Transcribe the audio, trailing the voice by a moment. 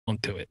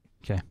onto it.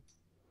 Okay.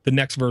 The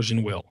next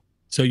version will.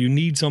 So you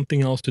need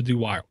something else to do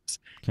wireless.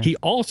 Okay. He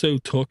also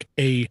took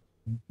a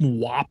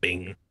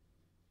whopping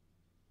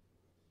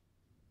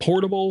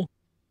portable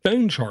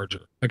phone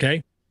charger.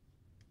 Okay.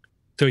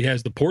 So he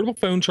has the portable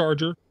phone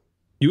charger,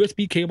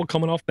 USB cable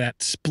coming off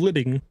that,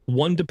 splitting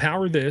one to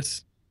power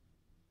this,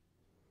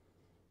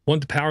 one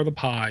to power the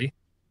Pi.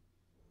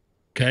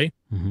 Okay.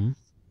 Mm-hmm.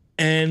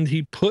 And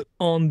he put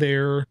on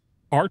there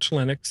Arch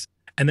Linux,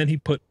 and then he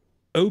put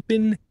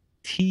OpenTTY.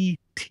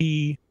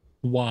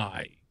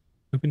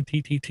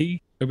 OpenTTY.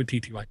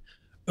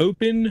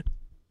 Open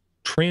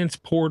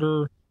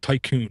Transporter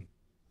Tycoon.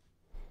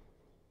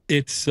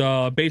 It's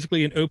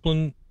basically an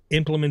open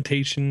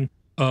implementation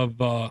of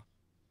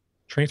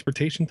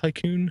Transportation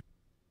Tycoon,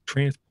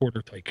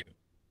 Transporter Tycoon.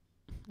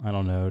 I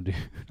don't know, dude.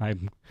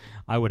 I'm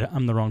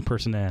the wrong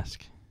person to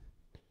ask.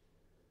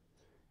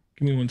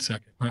 Give me 1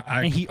 second.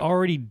 And he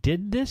already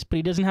did this, but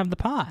he doesn't have the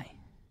Pi.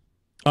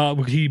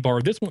 He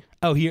borrowed this one.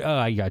 Oh,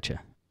 I gotcha.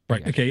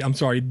 Right. Okay. I'm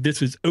sorry.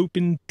 This is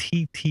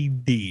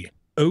OpenTTD.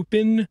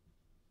 Open.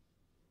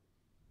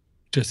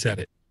 Just said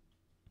it.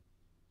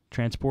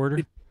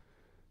 Transporter.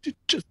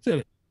 Just said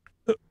it.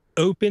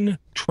 Open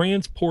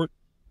Transport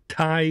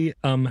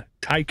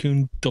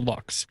Tycoon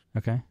Deluxe.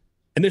 Okay.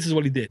 And this is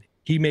what he did.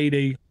 He made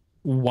a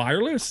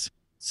wireless,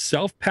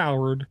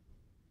 self-powered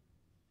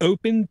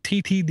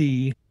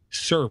OpenTTD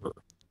server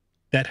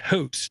that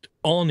hosts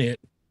on it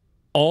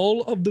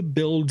all of the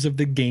builds of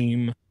the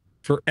game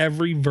for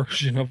every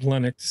version of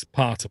Linux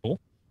possible,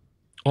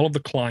 all of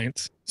the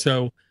clients.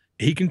 So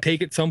he can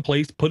take it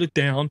someplace, put it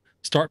down,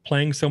 start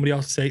playing, somebody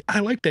else say, I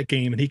like that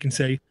game. And he can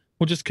say,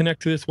 well, just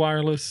connect to this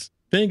wireless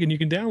thing and you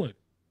can download it.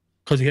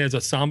 Because he has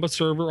a Samba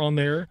server on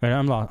there. Right,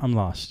 I'm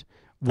lost.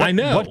 I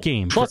know. What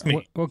game? Trust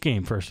me. What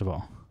game, first of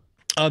all?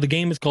 The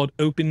game is called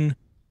Open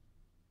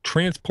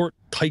Transport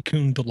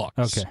Tycoon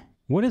Deluxe. Okay.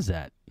 What is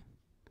that?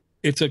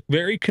 It's a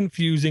very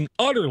confusing,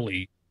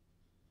 utterly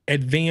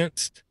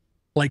advanced,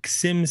 like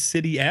Sim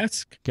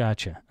City-esque.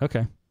 Gotcha.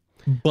 Okay.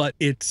 But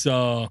it's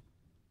not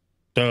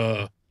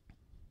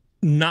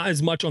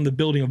as much on the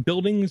building of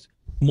buildings,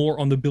 more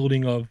on the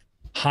building of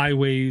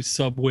highways,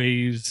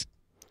 subways.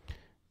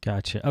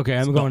 Gotcha. Okay,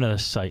 I'm going to the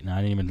site now.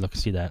 I didn't even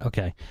see that.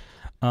 Okay.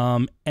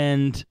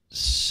 And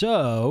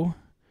so...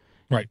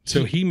 Right.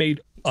 So he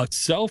made a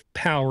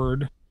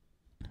self-powered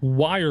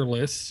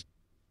wireless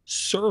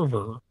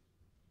server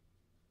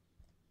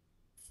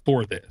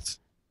for this.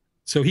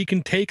 So he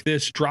can take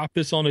this, drop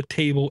this on a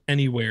table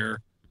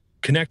anywhere,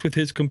 connect with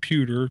his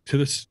computer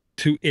to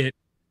it,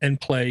 and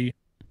play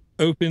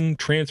Open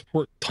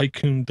Transport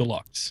Tycoon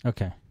Deluxe.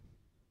 Okay.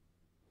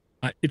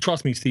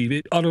 Trust me, Steve.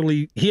 He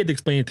had to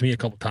explain it to me a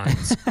couple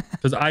times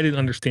because I didn't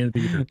understand it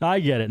either. I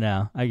get it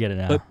now.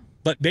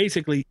 But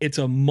basically, it's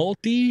a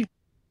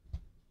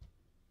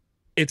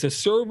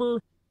server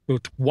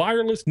with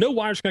wireless, no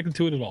wires connected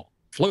to it at all,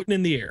 floating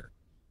in the air,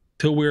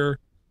 to where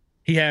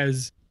he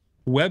has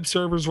web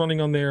servers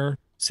running on there,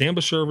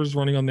 Samba servers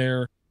running on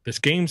there, this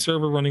game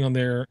server running on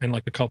there, and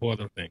like a couple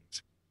other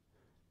things.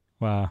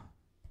 Wow.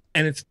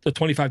 And it's a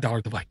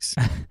 $25 device.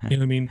 You know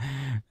what I mean?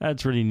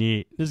 That's really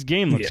neat. This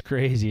game looks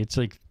crazy. It's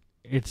like,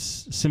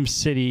 it's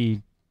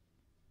SimCity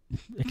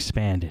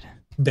expanded.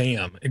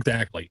 Bam.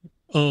 Exactly.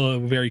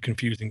 Very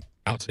confusing.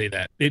 I'll say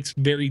that. It's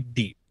very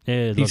deep.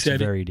 It looks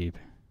very deep.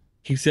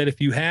 He said if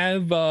you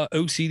have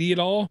OCD at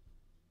all,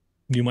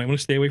 you might want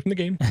to stay away from the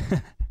game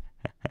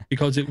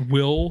because it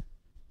will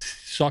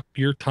suck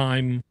your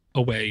time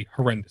away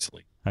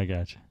horrendously. I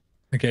gotcha.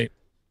 Okay.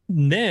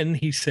 And then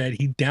he said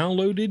he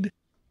downloaded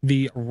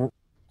the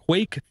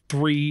Quake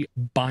 3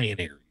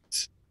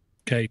 binaries.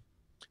 Okay.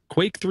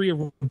 Quake 3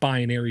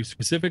 binaries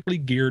specifically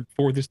geared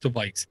for this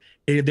device.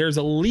 There's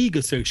a league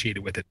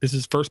associated with it. This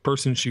is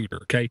first-person shooter.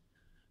 Okay.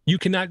 You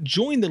cannot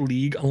join the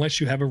league unless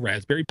you have a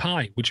Raspberry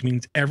Pi, which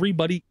means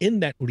everybody in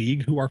that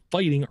league who are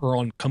fighting are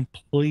on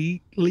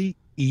completely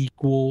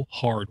equal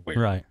hardware.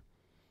 Right.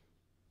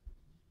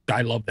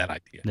 I love that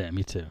idea. Yeah,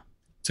 me too.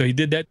 So he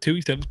did that too.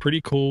 He said it was pretty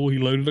cool. He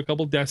loaded a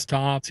couple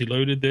desktops. He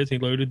loaded this. He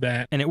loaded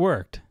that. And it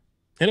worked.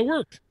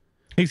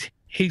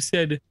 He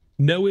said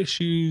no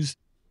issues.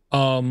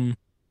 The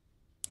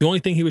only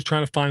thing he was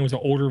trying to find was an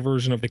older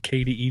version of the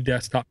KDE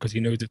desktop because he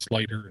knows it's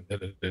lighter.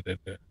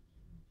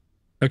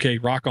 Okay,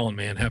 rock on,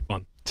 man. Have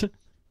fun.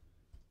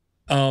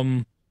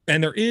 And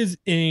there is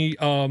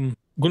going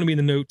to be in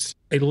the notes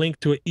a link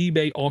to an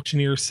eBay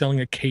auctioneer selling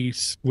a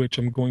case, which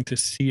I'm going to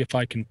see if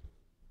I can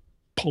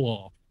pull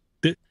off.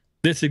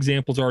 This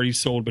example's already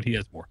sold, but he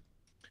has more.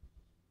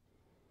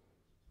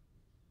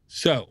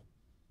 So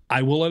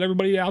I will let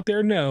everybody out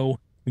there know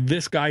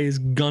this guy is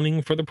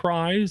gunning for the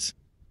prize.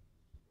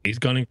 He's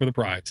gunning for the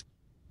prize.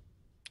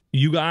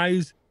 You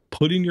guys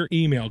put in your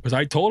email because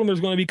I told him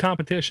there's going to be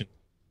competition.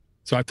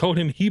 So I told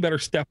him he better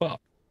step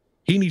up.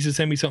 He needs to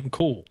send me something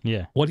cool.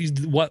 Yeah. What he's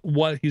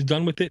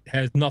done with it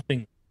has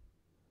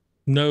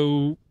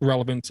no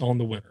relevance on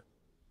the winner.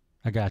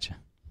 I gotcha.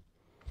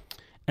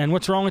 And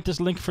what's wrong with this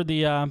link for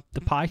the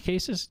Pi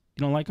cases?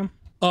 You don't like them?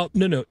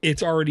 No.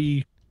 It's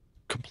already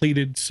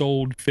completed,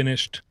 sold,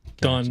 finished,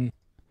 done.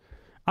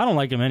 I don't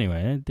like them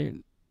anyway.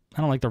 I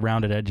don't like the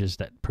rounded edges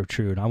that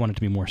protrude. I want it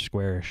to be more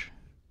squarish.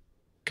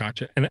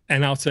 Gotcha.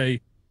 And I'll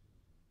say,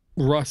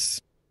 Russ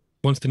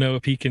wants to know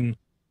if he can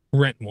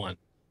rent one.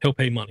 He'll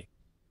pay money.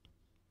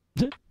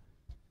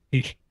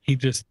 He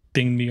just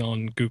dinged me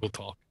on Google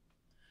Talk.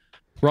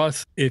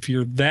 Russ, if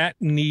you're that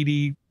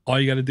needy, all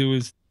you got to do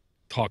is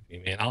talk to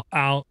me, man.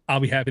 I'll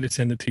be happy to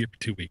send it to you for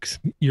 2 weeks.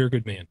 You're a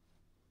good man.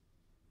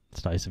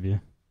 It's nice of you.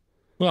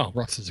 Well,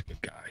 Russ is a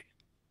good guy.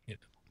 You know,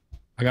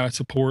 I gotta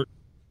support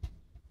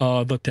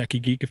the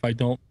techie geek. If I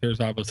don't, there's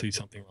obviously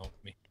something wrong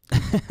with me.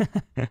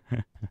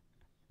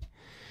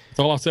 That's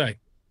all I'll say.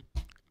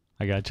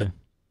 I got you.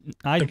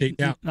 Okay,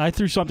 yeah. I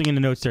threw something in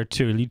the notes there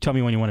too. You tell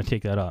me when you want to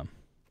take that up.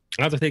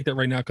 I have to take that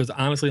right now because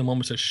honestly, I'm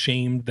almost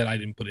ashamed that I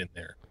didn't put it in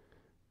there.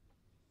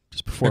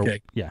 Just before.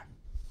 Okay. Yeah.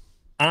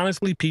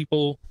 Honestly,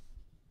 people,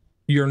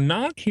 you're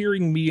not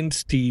hearing me and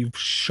Steve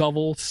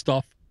shovel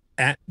stuff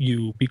at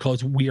you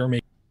because we are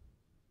making.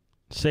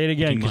 Say it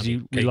again because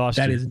we lost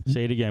you.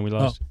 Say it again. We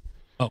lost.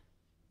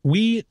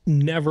 We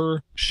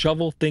never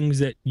shovel things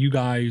at you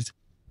guys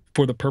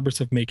for the purpose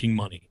of making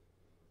money.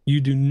 You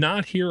do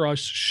not hear us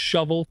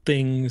shovel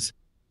things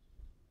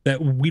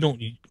that we don't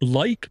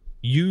like,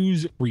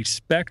 use,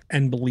 respect,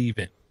 and believe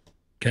in.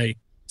 Okay.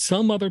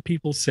 Some other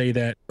people say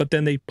that, but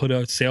then they put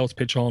a sales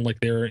pitch on like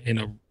they're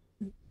on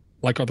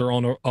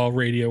a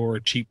radio or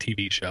a cheap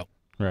TV show.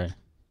 Right.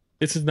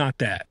 This is not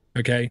that.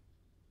 Okay.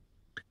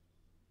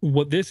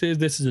 What this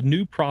is a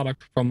new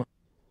product from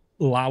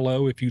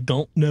Lalo. If you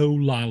don't know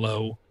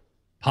Lalo,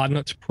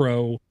 Podnutz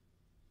Pro.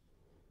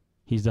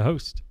 He's the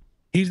host.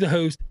 He's the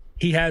host.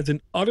 He has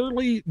an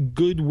utterly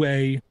good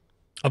way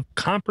of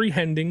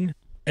comprehending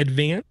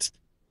advanced,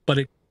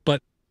 but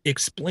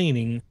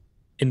explaining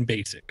in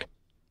basic.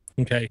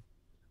 Okay.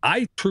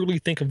 I truly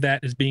think of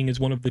that as being as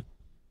one of the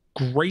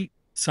great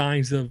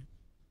signs of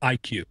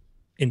IQ,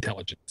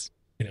 intelligence.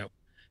 You know,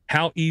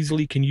 how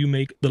easily can you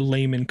make the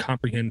layman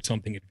comprehend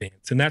something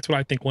advanced? And that's what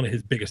I think one of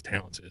his biggest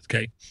talents is.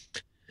 Okay.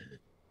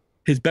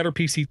 His Better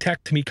PC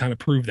Tech to me kind of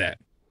proved that.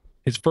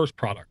 His first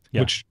product,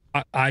 which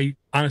I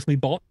honestly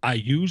bought,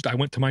 I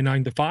went to my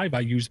 9 to 5. I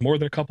used more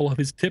than a couple of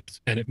his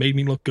tips and it made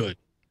me look good.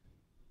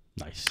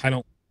 Nice.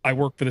 I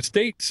work for the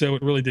state, so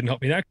it really didn't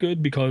help me that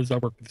good because I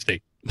work for the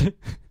state.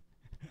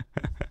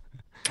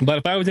 But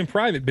if I was in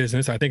private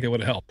business, I think it would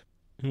have helped.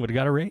 You would have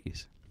got a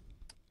raise.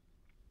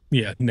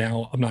 Yeah,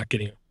 now I'm not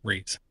getting a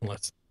raise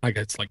unless I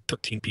guess like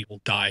 13 people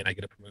die and I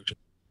get a promotion.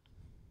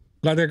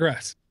 But I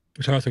digress,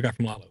 which I also got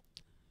from Lalo.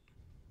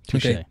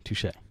 Touche.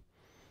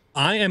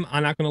 I'm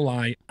not going to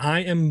lie. I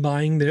am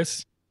buying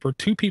this for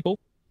 2 people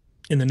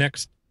in the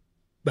next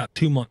about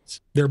 2 months.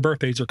 Their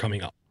birthdays are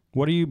coming up.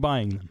 What are you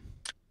buying them?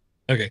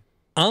 Okay.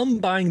 I'm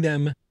buying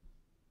them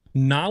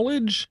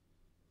knowledge,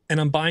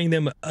 and I'm buying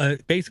them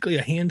basically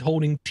a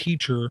hand-holding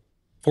teacher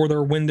for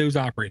their Windows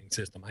operating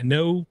system. I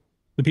know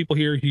the people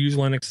here who use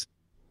Linux,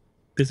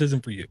 this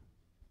isn't for you.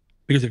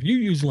 Because if you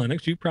use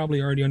Linux, you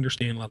probably already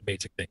understand a lot of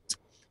basic things.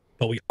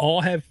 But we all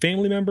have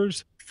family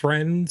members,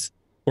 friends,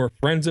 or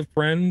friends of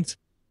friends,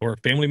 or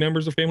family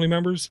members of family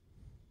members,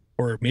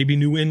 or maybe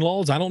new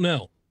in-laws, I don't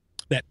know,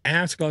 that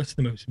ask us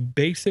the most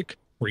basic,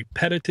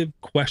 repetitive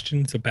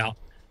questions about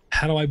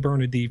how do I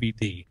burn a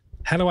DVD?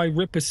 How do I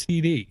rip a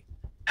CD?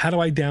 How do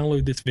I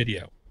download this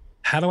video?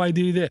 How do I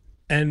do this?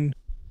 And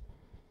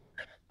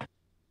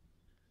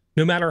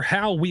no matter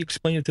how we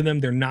explain it to them,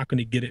 they're not going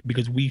to get it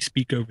because we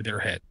speak over their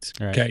heads.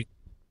 Right. Okay.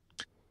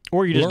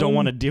 Or you just don't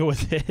want to deal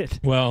with it.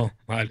 Well,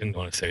 I didn't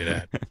want to say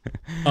that.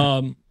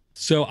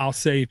 So I'll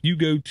say if you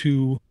go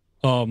to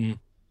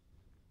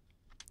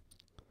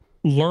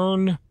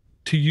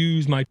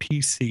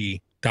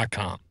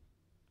learntoUseMyPC.com,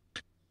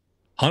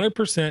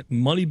 100%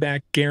 money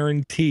back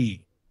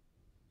guarantee.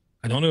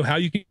 I don't know how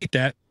you can get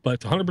that, but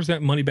it's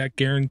 100% money back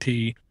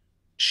guarantee.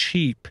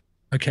 Cheap,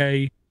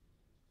 okay?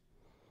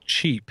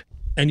 Cheap,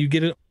 and you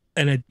get it,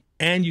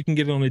 and you can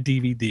get it on a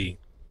DVD,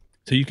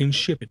 so you can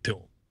ship it to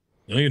them.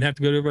 You don't even have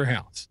to go to their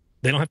house.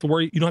 They don't have to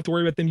worry. You don't have to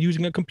worry about them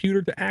using a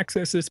computer to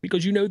access this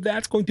because you know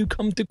that's going to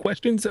come to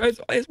questions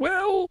as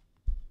well.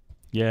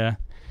 Yeah,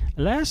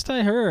 last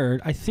I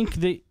heard, I think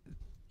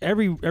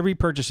every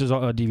purchase is a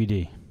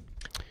DVD.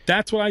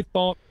 That's what I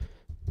thought.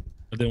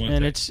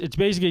 And it's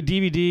basically a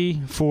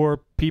DVD for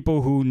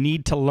people who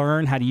need to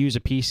learn how to use a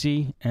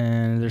PC,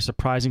 and there's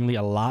surprisingly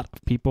a lot of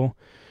people.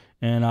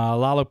 And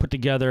Lalo put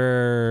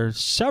together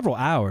several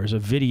hours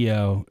of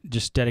video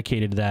just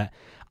dedicated to that.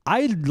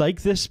 I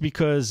like this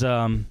because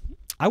I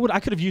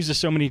could have used this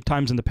so many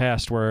times in the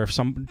past where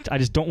I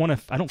just don't want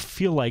to. I don't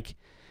feel like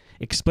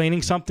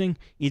explaining something.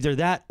 Either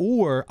that,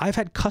 or I've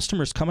had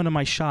customers come into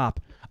my shop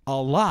a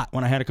lot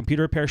when I had a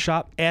computer repair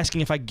shop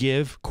asking if I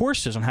give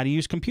courses on how to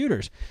use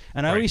computers.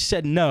 And I always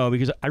said no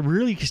because I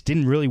really just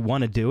didn't really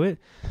want to do it.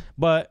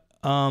 But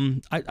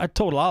I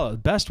told Lalo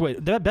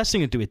the best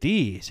thing to do with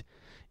these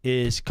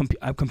is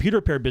computer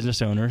repair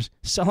business owners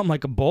sell them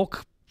like a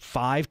bulk,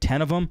 5,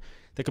 10 of them.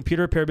 The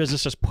computer repair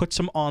business just puts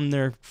them on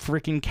their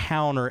freaking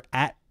counter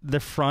at the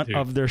front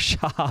of their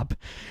shop.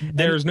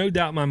 There's no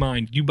doubt in my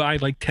mind. You buy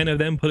like 10 of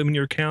them, put them in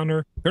your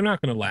counter, they're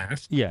not going to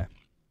last. Yeah.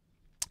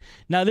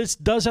 Now, this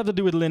does have to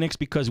do with Linux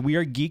because we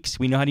are geeks.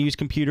 We know how to use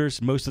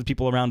computers. Most of the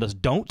people around us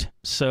don't.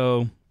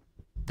 So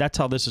that's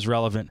how this is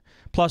relevant.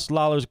 Plus,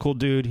 Lalo's a cool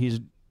dude.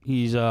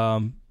 He's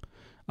a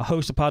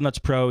host of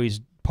Podnutz Pro.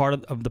 He's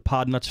part of the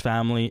Podnutz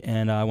family,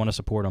 and I want to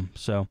support him.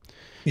 So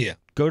yeah,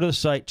 go to the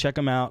site, check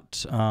him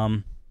out.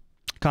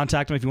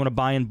 Contact him if you want to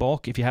buy in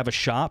bulk. If you have a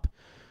shop,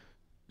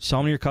 sell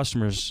them to your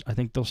customers. I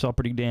think they'll sell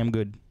pretty damn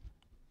good.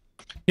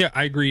 Yeah,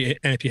 I agree.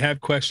 And if you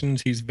have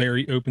questions, he's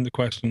very open to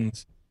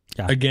questions.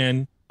 Yeah.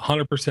 Again,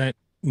 100%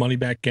 money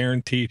back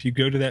guarantee. If you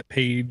go to that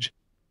page,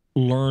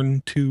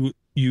 learn to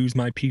use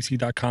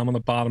mypc.com on the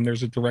bottom,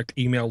 there's a direct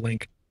email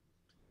link.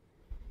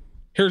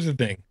 Here's the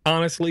thing.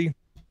 Honestly,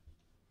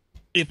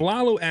 if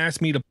Lalo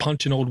asked me to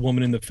punch an old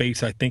woman in the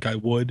face, I think I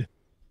would,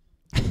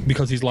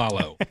 because he's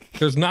Lalo.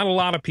 There's not a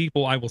lot of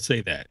people I will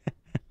say that.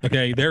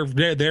 Okay,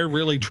 there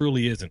really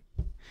truly isn't.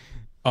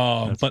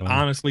 But funny.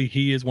 Honestly,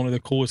 he is one of the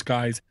coolest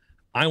guys.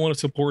 I want to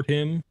support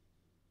him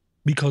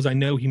because I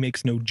know he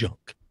makes no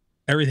junk.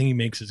 Everything he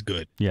makes is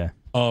good. Yeah.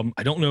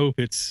 I don't know if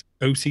it's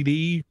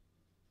OCD.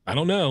 I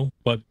don't know,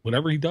 but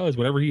whatever he does,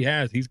 whatever he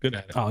has, he's good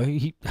at it. Oh,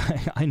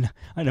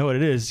 I know what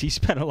it is. He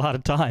spent a lot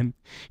of time.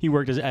 He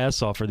worked his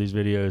ass off for these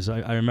videos.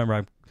 I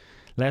remember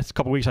last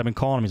couple of weeks I've been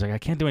calling him. He's like, I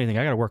can't do anything.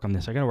 I got to work on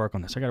this. I got to work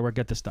on this. I got to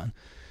get this done.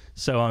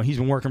 So he's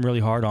been working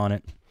really hard on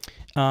it.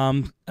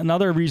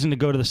 Another reason to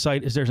go to the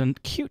site is there's a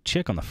cute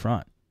chick on the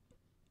front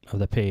of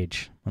the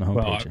page, on the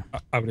homepage.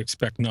 Well, I would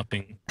expect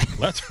nothing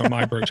less from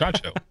my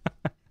brochacho.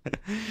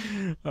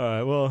 All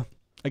right, well,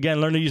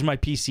 again, learn to use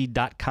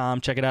mypc.com.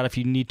 Check it out if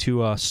you need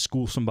to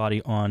school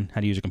somebody on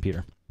how to use a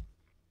computer.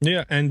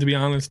 Yeah, and to be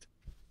honest,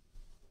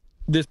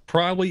 this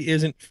probably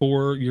isn't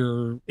for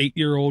your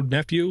 8-year-old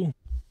nephew.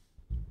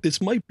 This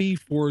might be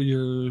for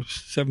your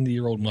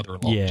 70-year-old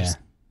mother-in-law. Yeah,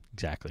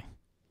 exactly.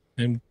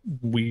 And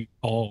we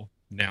all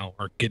now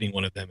are getting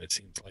one of them, it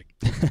seems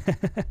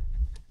like.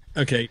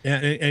 Okay,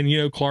 and you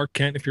know, Clark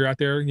Kent, if you're out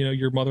there, you know,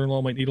 your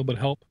mother-in-law might need a little bit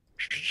of help.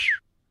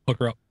 Hook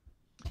her up.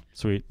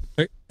 Sweet.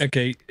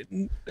 Okay,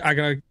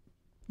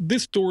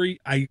 this story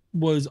I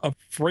was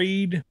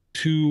afraid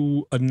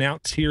to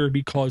announce here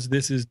because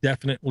this is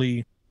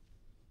definitely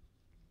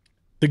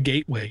the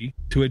gateway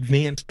to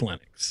advanced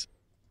Linux.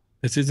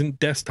 This isn't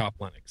desktop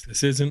Linux.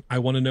 This isn't, I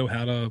want to know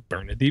how to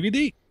burn a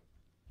DVD.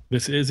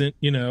 This isn't,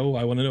 you know,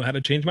 I want to know how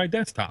to change my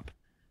desktop.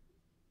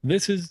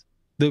 This is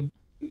the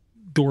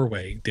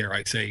doorway, dare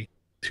I say,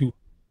 to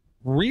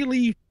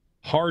really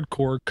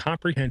hardcore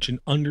comprehension,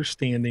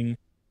 understanding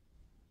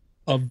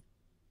of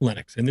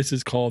Linux. And this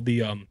is called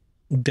the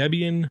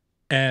Debian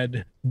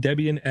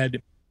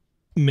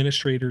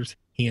Administrator's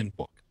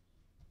Handbook.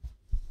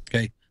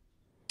 Okay.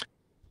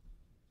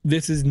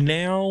 This is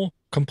now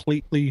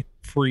completely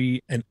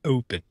free and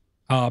open.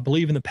 I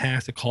believe in the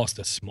past it cost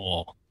a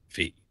small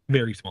fee,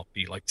 very small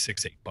fee, like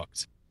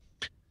 $6-8.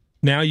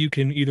 Now you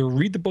can either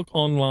read the book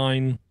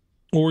online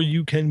or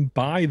you can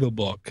buy the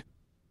book.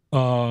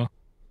 I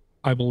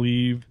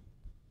believe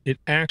it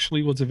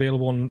actually was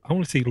available on, I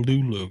want to say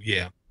Lulu.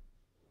 Yeah.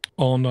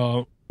 On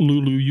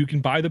Lulu, you can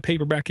buy the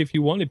paperback if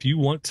you want. If you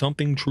want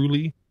something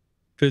truly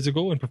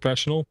physical and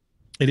professional,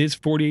 it is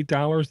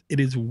 $48. It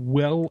is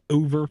well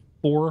over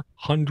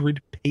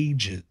 400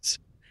 pages.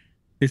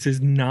 This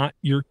is not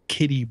your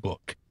kiddie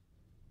book.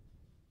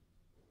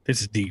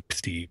 This is deep,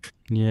 Steve.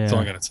 Yeah. That's all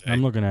I gotta say.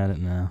 I'm looking at it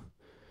now.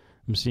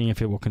 I'm seeing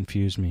if it will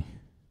confuse me.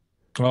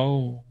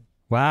 Oh.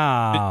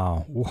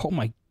 Wow. Oh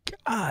my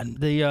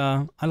God.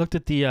 I looked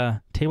at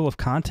the table of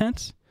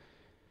contents.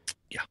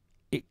 Yeah.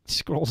 It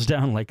scrolls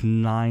down like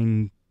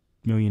 9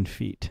 million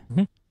feet.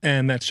 Mm-hmm.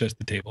 And that's just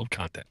the table of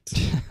contents.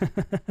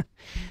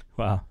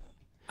 Wow.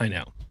 I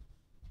know.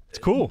 It's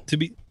cool. To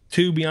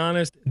be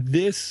honest,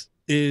 this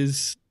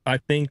is, I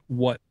think,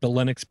 what the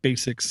Linux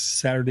Basics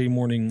Saturday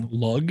Morning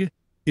Lug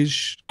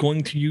is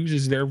going to use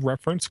as their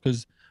reference,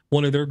 because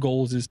one of their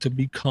goals is to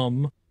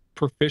become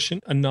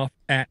proficient enough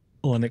at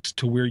Linux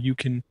to where you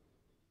can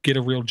get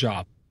a real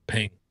job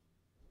paying,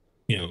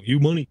 you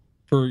money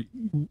for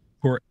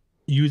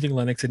using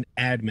Linux and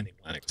adminning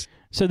Linux.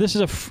 So this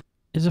is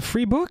a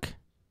free book?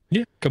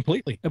 Yeah,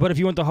 completely. But if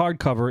you want the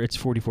hardcover, it's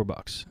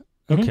 $44.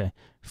 Okay.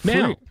 Mm-hmm.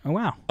 Now, oh,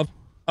 wow.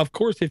 Of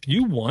course, if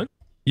you want,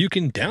 you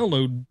can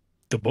download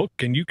the book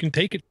and you can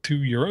take it to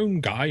your own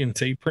guy and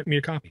say, print me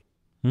a copy.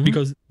 Mm-hmm.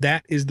 Because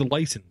that is the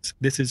license.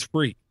 This is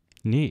free.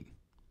 Neat.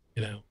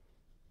 Yeah.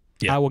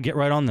 I will get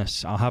right on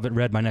this. I'll have it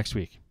read by next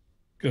week.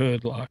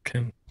 Good luck.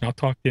 And I'll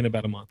talk to you in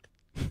about a month.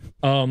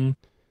 And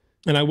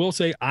I will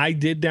say I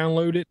did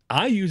download it.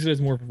 I use it as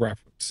more of a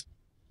reference.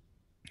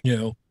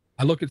 I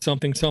look at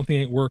something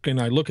ain't working.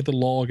 I look at the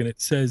log and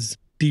it says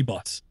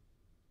dbus.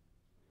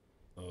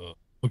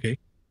 Okay.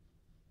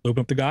 Open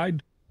up the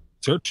guide,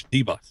 search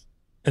dbus,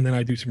 and then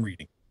I do some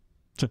reading.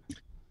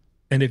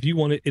 And if you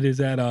want it, it is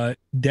at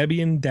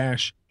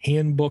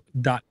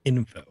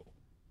debian-handbook.info.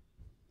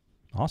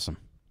 Awesome.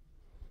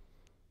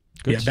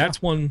 Good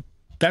stuff.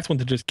 That's one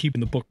to just keep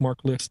in the bookmark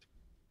list.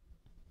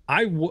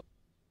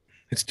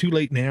 It's too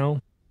late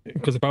now,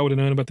 because if I would have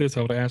known about this,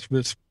 I would have asked for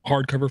this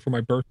hardcover for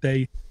my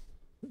birthday.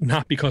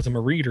 Not because I'm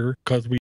a reader, because we